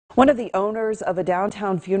One of the owners of a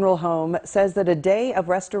downtown funeral home says that a day of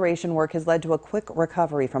restoration work has led to a quick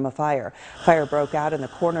recovery from a fire. Fire broke out in the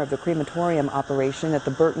corner of the crematorium operation at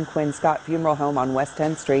the Burton Quinn-Scott Funeral Home on West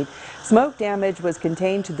 10th Street. Smoke damage was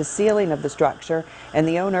contained to the ceiling of the structure, and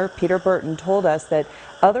the owner, Peter Burton, told us that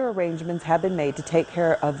other arrangements have been made to take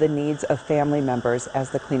care of the needs of family members as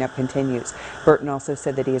the cleanup continues. Burton also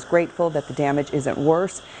said that he is grateful that the damage isn't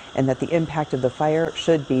worse and that the impact of the fire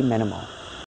should be minimal.